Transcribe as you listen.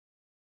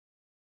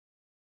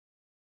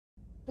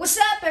What's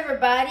up,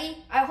 everybody?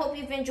 I hope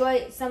you've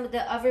enjoyed some of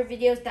the other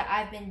videos that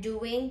I've been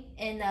doing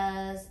in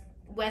the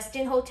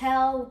Westin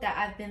Hotel that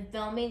I've been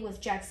filming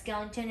with Jack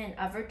Skellington and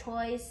other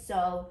toys.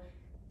 So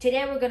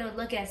today we're going to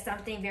look at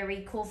something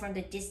very cool from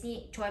the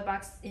Disney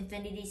Toybox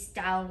Infinity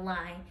style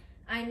line.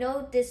 I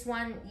know this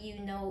one,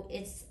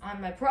 it's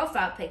on my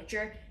profile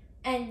picture,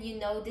 and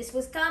this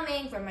was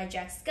coming from my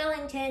Jack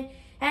Skellington,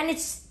 and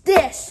it's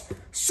this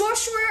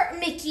Sorcerer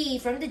Mickey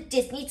from the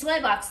Disney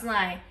Toybox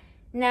line.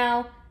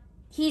 Now,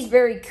 he's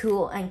very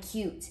cool and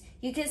cute.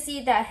 You can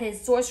see that his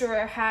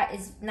sorcerer hat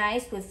is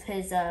nice with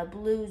his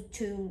blue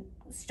 2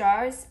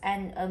 stars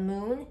and a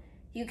moon.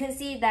 You can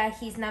see that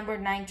he's number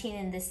 19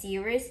 in the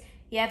series.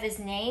 You have his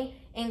name,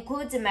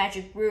 includes a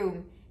magic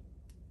broom.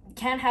 You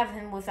can't have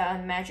him without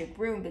a magic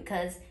broom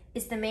because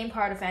it's the main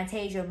part of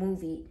Fantasia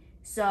movie.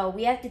 So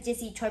we have the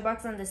Disney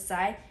Toybox on the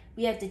side.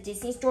 We have the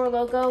Disney Store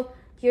logo.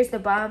 Here's the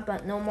bottom,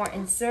 but no more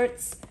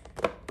inserts.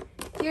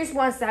 Here's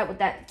one side with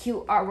that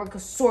cute artwork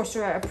of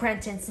Sorcerer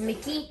Apprentice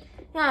Mickey.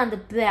 Now on the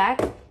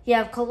back, you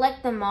have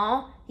Collect Them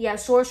All. You have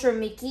Sorcerer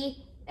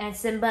Mickey and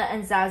Simba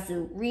and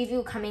Zazu.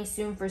 Review coming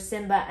soon for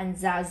Simba and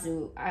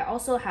Zazu. I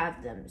also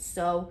have them.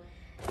 So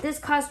this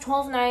costs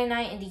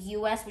 $12.99 in the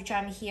US, which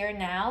I'm here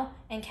now,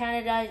 and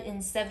Canada in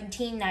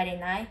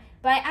 $17.99.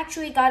 But I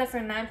actually got it for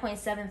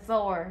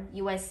 $9.74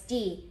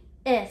 USD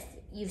if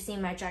you've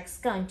seen my Jack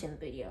Skellington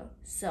video.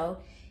 So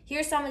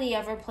here's some of the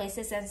other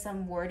places and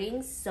some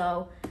wordings.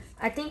 So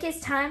I think it's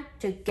time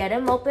to get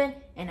him open,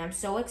 and I'm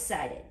so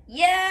excited.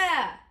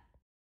 Yeah!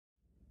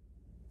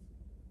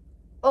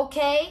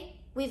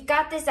 Okay, we've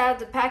got this out of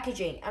the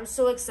packaging. I'm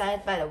so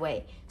excited, by the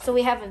way. So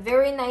we have a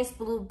very nice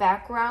blue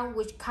background,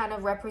 which kind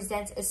of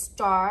represents a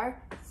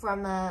star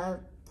from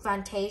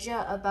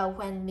Fantasia about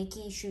when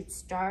Mickey shoots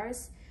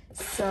stars.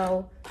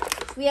 So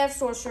we have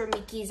Sorcerer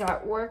Mickey's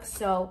artwork,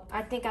 so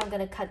I think I'm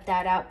going to cut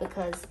that out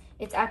because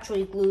it's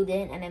actually glued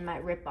in and it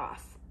might rip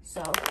off.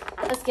 So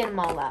let's get them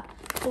all out.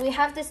 So we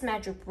have this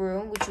magic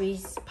broom, which we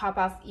pop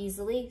off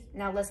easily.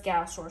 Now let's get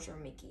our Sorcerer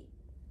Mickey.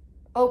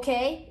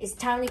 Okay, it's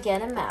time to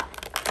get him out.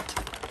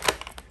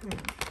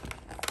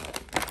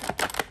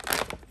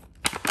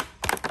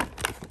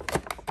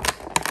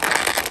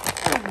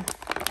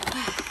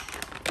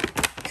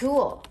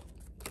 Cool.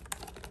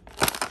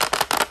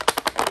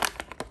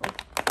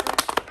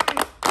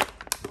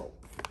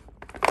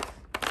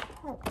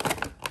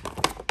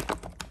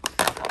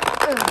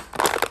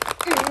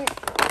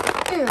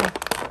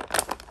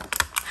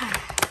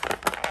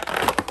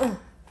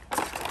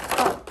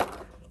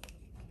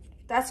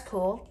 That's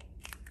cool.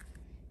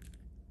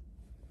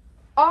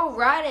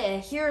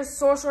 Alrighty, here's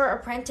Sorcerer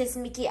Apprentice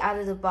Mickey out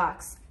of the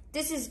box.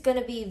 This is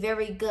gonna be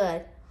very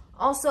good.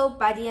 Also,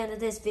 by the end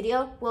of this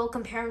video, we'll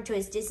compare him to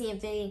his Disney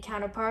Infinity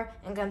counterpart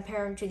and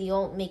compare him to the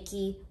old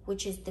Mickey,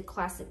 which is the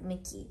classic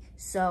Mickey.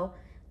 So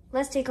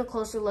let's take a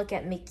closer look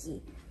at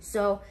Mickey.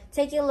 So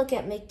taking a look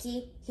at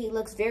Mickey, he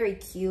looks very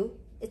cute.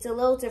 It's a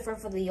little different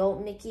from the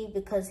old Mickey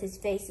because his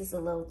face is a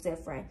little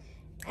different.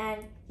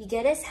 And you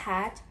get his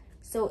hat.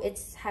 So it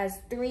has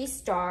 3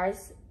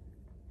 stars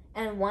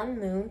and 1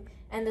 moon.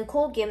 And the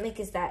cool gimmick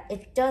is that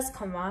it does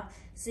come off,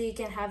 so you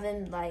can have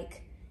him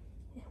like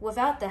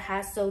without the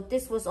hat. So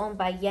this was owned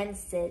by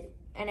Yensid,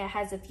 and it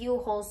has a few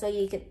holes so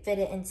you could fit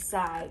it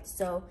inside.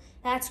 So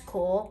that's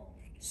cool.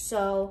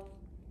 So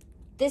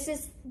this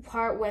is the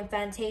part when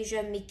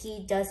Fantasia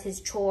Mickey does his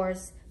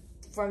chores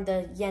from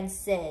the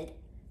Yensid.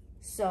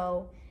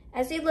 So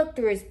as we look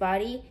through his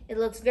body, it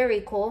looks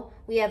very cool.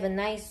 We have a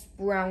nice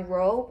brown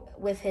robe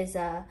with his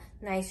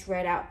nice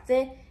red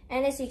outfit.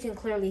 And as you can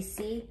clearly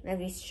see, let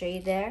me show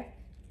you there.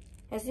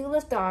 As you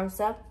lift the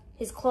arms up,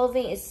 his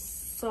clothing is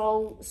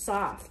so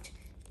soft.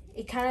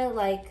 It kind of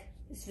like,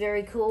 it's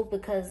very cool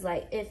because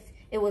like if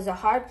it was a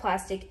hard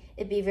plastic,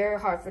 it'd be very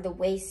hard for the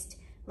waist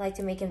like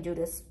to make him do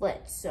the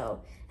split.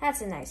 So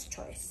that's a nice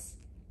choice.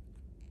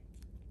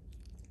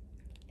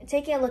 And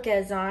taking a look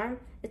at his arm,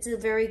 it's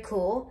very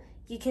cool.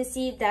 You can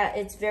see that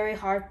it's very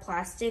hard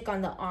plastic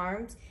on the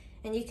arms,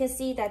 and you can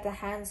see that the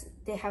hands,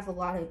 they have a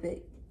lot of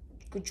big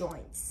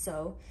joints.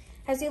 So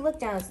as you look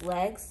down his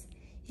legs,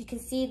 you can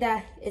see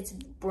that it's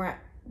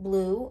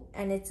blue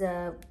and it's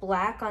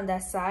black on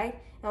that side,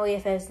 and we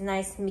have his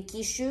nice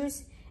Mickey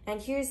shoes,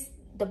 and here's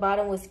the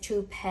bottom with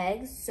 2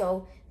 pegs,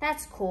 so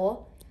that's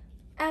cool.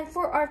 And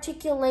for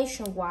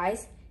articulation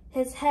wise,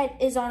 his head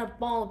is on a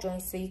ball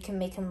joint, so you can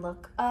make him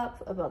look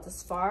up about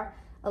this far,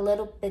 a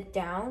little bit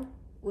down,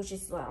 which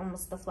is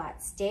almost the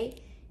flat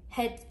state.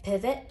 Head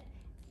pivot,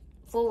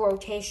 full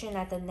rotation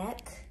at the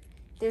neck.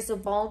 There's a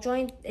ball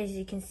joint, as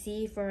you can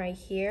see from right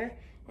here,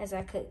 as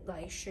I could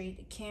like show you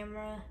the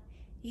camera.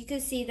 You can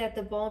see that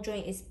the ball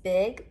joint is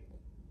big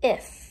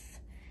if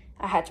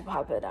I had to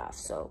pop it off.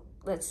 So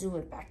let's zoom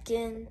it back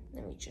in.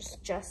 Let me just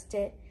adjust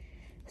it.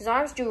 His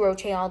arms do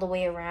rotate all the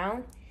way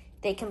around.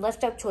 They can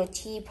lift up to a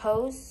T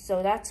pose,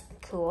 so that's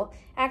cool.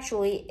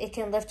 Actually, it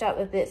can lift up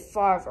a bit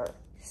farther.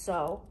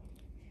 So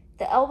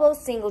the elbow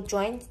single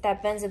joint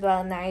that bends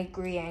about a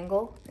 90-degree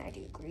angle,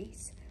 90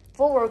 degrees.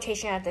 Full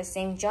rotation at the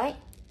same joint.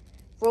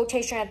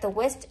 Rotation at the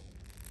wrist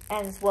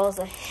as well as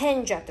a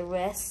hinge at the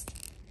wrist.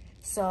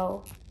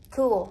 So,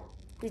 cool.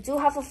 We do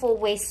have a full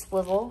waist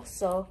swivel,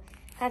 so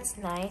that's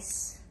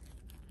nice.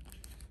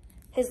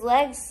 His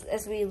legs,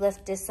 as we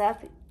lift this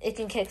up, it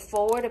can kick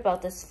forward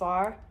about this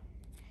far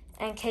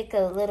and kick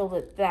a little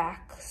bit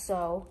back.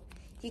 So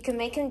you can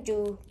make him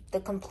do the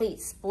complete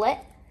split.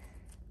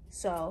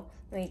 So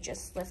let me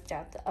just lift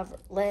out the other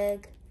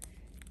leg.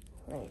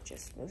 Let me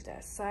just move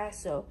that aside.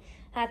 So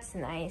that's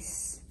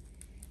nice.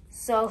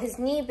 So his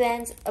knee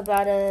bends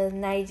about a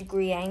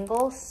 90-degree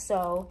angle.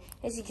 So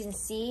as you can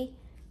see,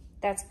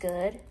 that's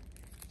good.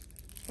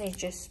 Let me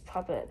just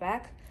pop it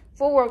back.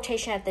 Full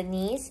rotation at the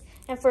knees.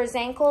 And for his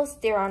ankles,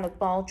 they're on a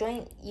ball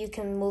joint. You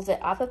can move it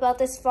up about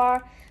this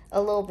far, a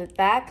little bit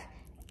back,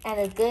 and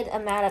a good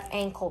amount of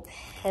ankle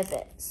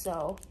pivot.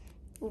 So,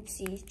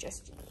 oopsie,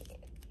 just,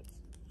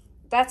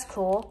 that's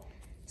cool.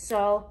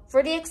 So,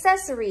 for the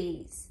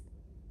accessories.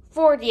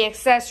 For the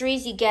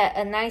accessories, you get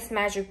a nice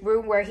magic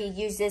broom where he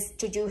uses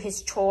to do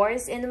his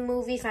chores in the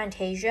movie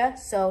Fantasia.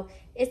 So,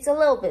 it's a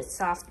little bit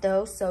soft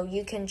though, so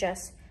you can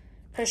just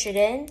push it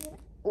in.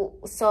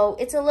 So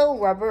it's a little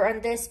rubber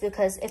on this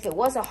because if it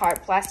was a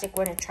hard plastic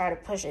when I try to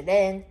push it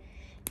in,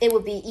 it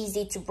would be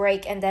easy to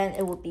break and then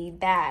it would be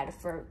bad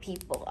for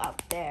people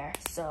out there.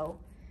 So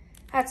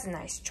that's a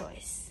nice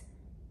choice.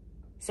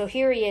 So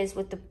here he is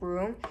with the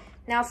broom.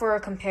 Now for a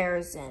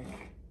comparison.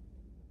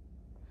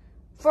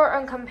 For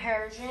a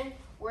comparison,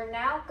 we're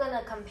now going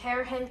to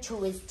compare him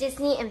to his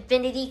Disney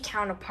Infinity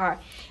counterpart.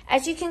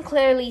 As you can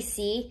clearly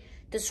see,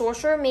 the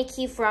Sorcerer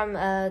Mickey from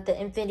the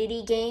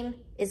Infinity game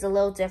is a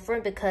little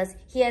different because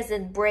he has a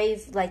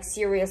brave, like,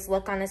 serious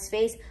look on his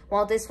face,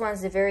 while this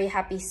one's a very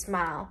happy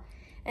smile.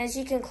 As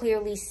you can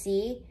clearly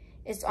see,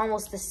 it's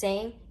almost the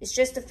same. It's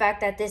just the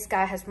fact that this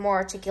guy has more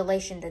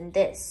articulation than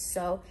this.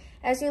 So,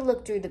 as you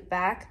look through the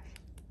back,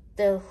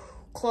 the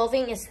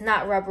clothing is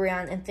not rubbery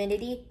on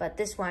Infinity, but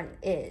this one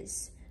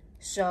is.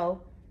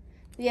 So,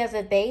 we have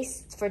a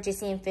base for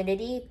Disney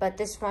Infinity, but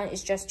this one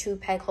is just 2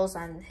 peg holes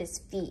on his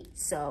feet.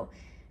 So,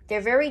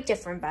 they're very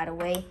different, by the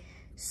way.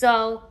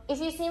 So, if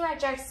you see my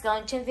Jack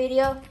Skellington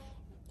video,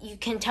 you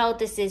can tell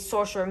this is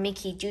Sorcerer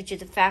Mickey due to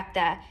the fact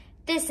that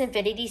this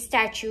Infinity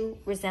statue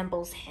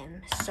resembles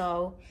him.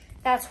 So,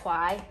 that's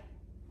why.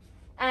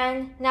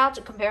 And now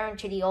to compare him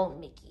to the old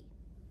Mickey.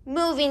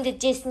 Moving the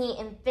Disney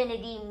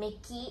Infinity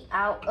Mickey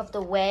out of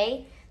the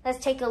way,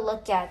 let's take a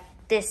look at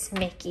this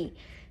Mickey.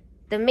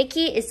 The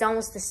Mickey is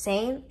almost the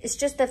same. It's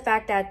just the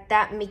fact that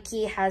that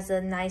Mickey has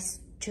a nice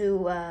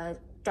 2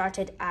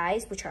 dotted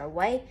eyes, which are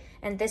white,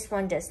 and this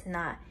one does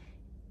not.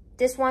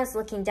 This one's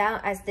looking down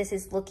as this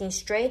is looking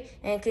straight,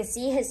 and you can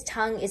see his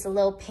tongue is a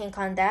little pink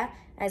on that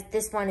as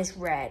this one is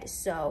red.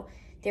 So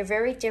they're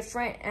very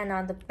different, and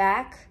on the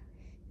back,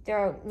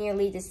 they're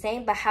nearly the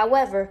same. But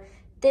however,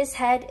 this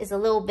head is a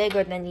little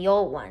bigger than the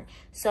old one.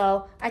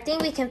 So I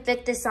think we can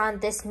fit this on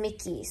this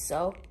Mickey.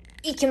 So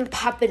you can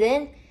pop it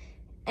in,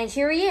 and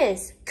here he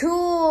is.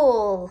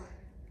 Cool!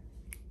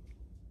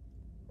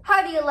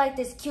 How do you like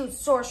this cute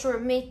Sorcerer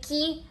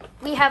Mickey?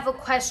 We have a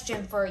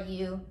question for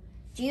you.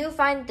 Do you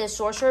find the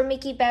Sorcerer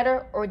Mickey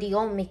better or the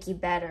old Mickey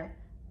better?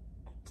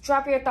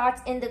 Drop your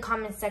thoughts in the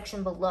comment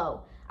section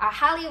below. I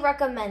highly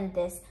recommend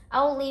this.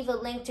 I will leave a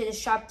link to the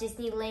Shop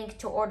Disney link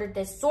to order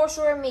this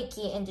Sorcerer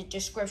Mickey in the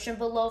description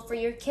below for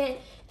your kid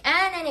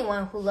and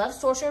anyone who loves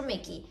Sorcerer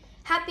Mickey.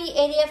 Happy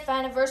 80th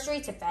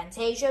anniversary to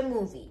Fantasia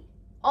movie.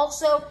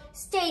 Also,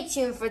 stay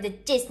tuned for the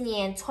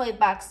Disney and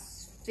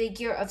Toybox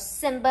figure of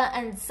Simba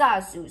and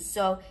Zazu,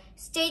 so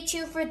stay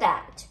tuned for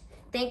that.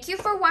 Thank you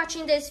for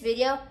watching this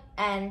video,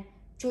 and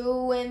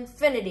to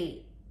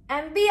infinity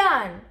and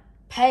beyond.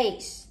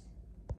 Peace.